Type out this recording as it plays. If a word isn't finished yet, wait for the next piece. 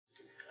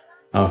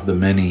of the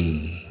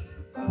many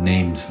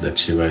names that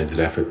Shiva is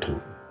referred to.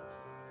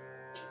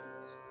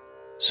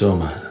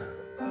 Soma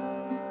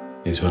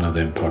is one of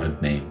the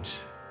important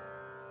names.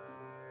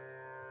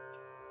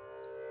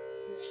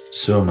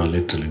 Soma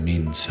literally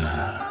means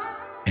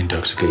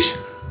intoxication.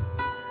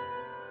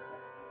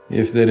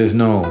 If there is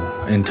no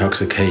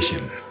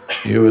intoxication,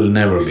 you will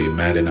never be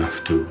mad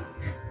enough to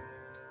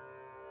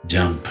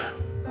jump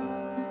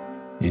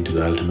into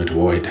the ultimate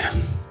void,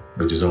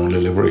 which is only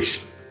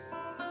liberation.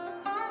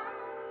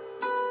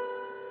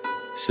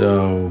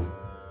 So,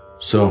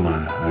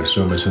 Soma or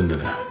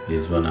Somasundara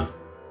is one of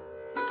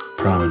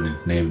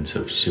prominent names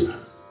of Shiva.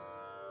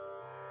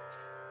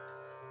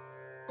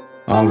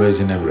 Always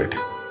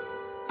inebriated,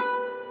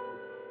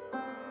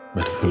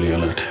 but fully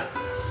alert.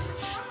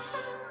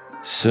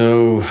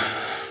 So,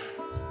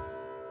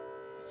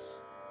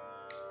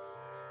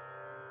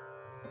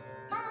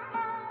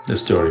 the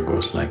story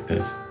goes like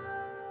this.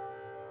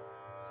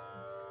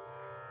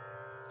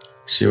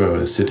 Shiva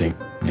was sitting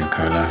near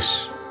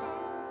Kailash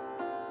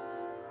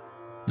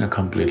in a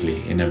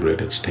completely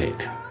inebriated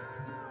state.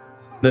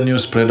 The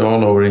news spread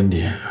all over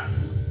India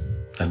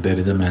that there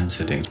is a man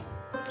sitting,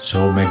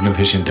 so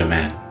magnificent a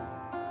man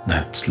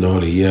that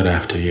slowly year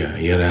after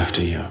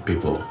year,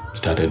 people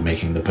started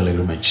making the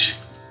pilgrimage.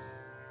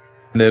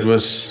 There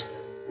was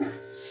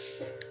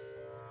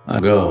a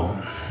girl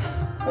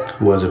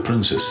who was a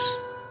princess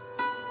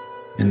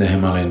in the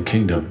Himalayan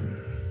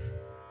kingdom.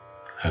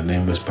 Her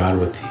name was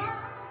Parvati.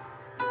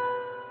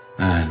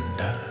 And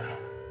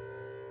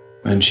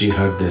when she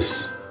heard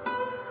this,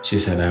 she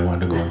said, "I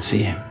want to go and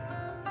see him."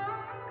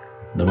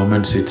 The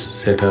moment she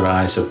set her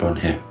eyes upon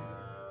him,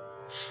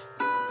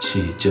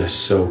 she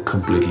just so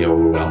completely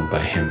overwhelmed by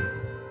him.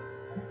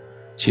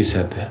 She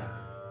said,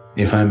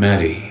 "If I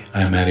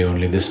marry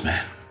only this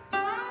man."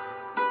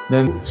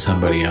 Then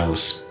somebody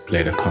else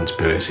played a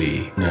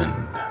conspiracy and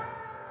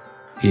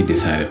he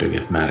decided to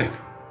get married.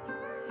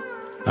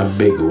 A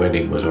big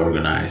wedding was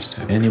organized.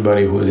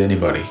 Anybody who is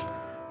anybody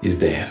is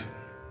there.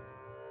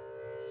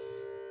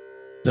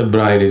 The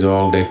bride is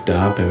all decked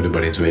up,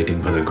 everybody is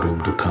waiting for the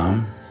groom to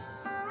come.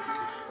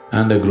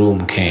 And the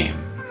groom came.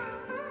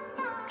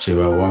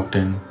 Shiva walked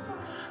in,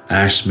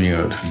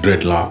 ash-smeared,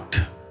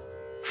 dreadlocked,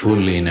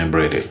 fully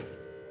inebriated.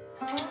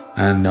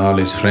 And all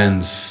his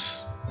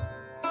friends,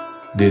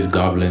 these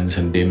goblins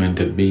and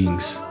demented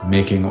beings,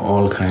 making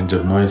all kinds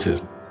of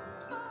noises.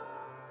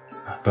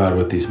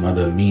 Parvati's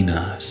mother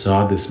Meena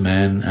saw this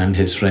man and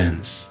his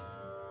friends,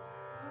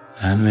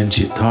 and when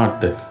she thought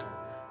that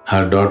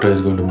her daughter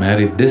is going to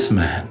marry this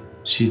man,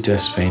 she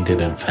just fainted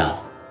and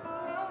fell.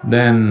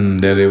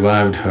 Then they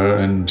revived her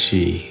and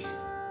she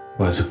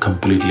was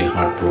completely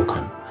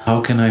heartbroken.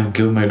 How can I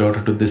give my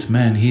daughter to this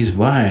man? He's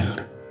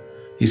wild,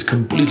 he's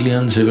completely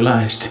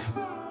uncivilized.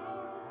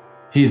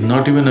 He's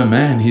not even a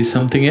man, he's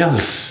something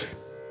else.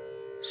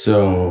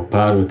 So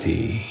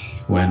Parvati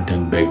went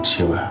and begged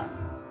Shiva,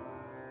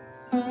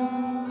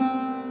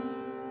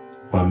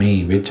 "For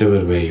me,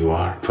 whichever way you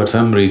are, for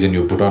some reason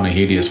you put on a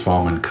hideous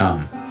form and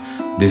come,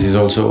 this is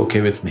also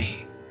okay with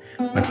me.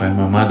 But for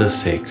my mother's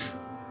sake,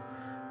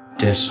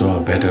 just show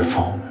a better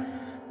form."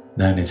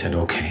 Then he said,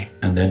 "Okay."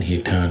 And then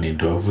he turned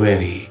into a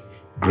very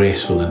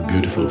graceful and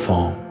beautiful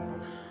form,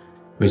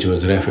 which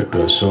was referred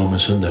to as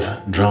Somasundara,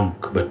 drunk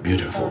but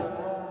beautiful.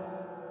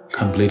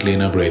 Completely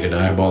inebriated,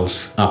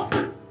 eyeballs up,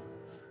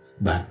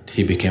 but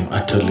he became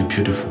utterly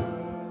beautiful.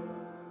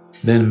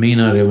 Then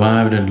Meena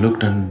revived and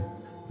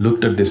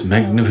looked at this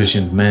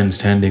magnificent man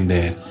standing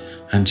there,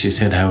 and she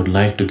said, "I would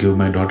like to give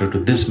my daughter to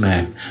this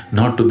man,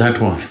 not to that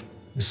one."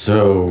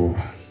 So,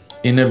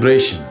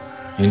 inebriation,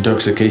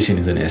 intoxication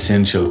is an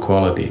essential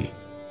quality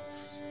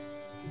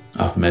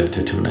of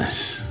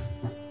meditativeness.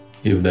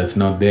 If that's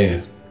not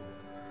there,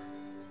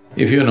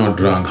 if you're not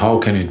drunk, how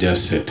can you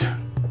just sit?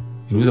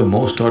 It was the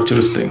most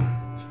torturous thing,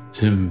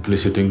 simply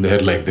sitting there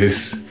like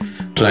this,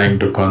 trying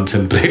to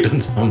concentrate on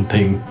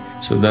something.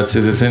 So that's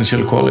his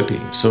essential quality.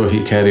 So he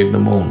carried the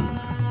moon.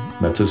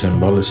 That's a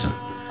symbolism,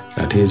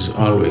 that he is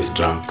always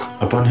drunk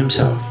upon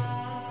himself,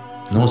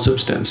 no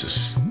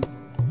substances.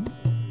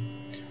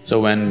 So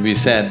when we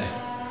said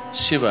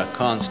Shiva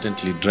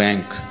constantly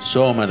drank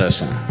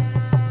Somarasa,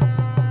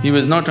 he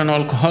was not an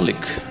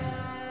alcoholic.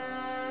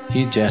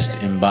 He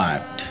just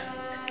imbibed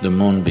the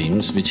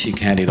moonbeams which he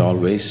carried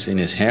always in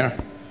his hair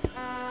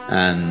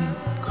and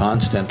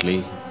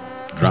constantly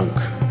drunk.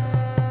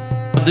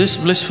 This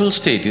blissful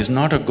state is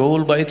not a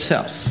goal by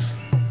itself.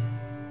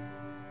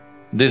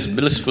 These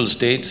blissful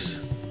states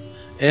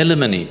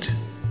eliminate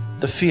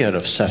the fear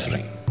of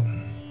suffering.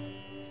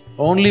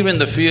 Only when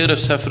the fear of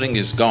suffering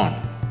is gone,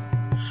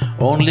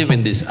 only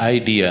when this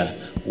idea,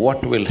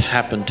 what will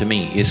happen to me,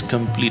 is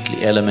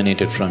completely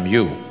eliminated from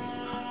you,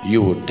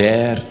 you would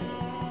dare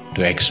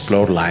to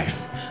explore life.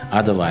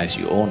 Otherwise,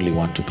 you only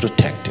want to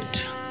protect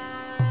it.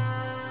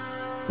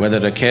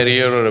 Whether a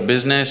career or a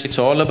business, it's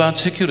all about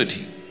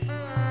security.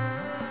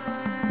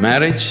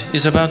 Marriage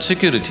is about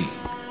security.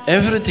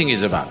 Everything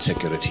is about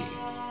security.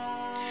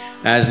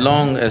 As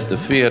long as the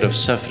fear of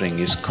suffering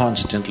is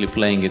constantly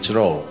playing its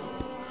role,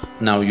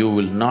 now you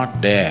will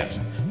not dare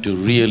to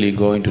really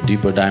go into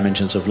deeper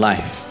dimensions of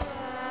life.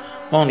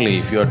 Only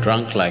if you're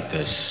drunk like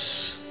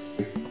this,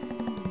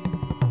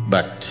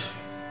 but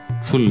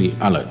fully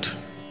alert.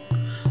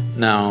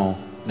 Now,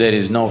 there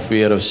is no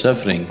fear of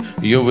suffering,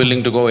 you're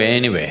willing to go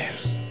anywhere.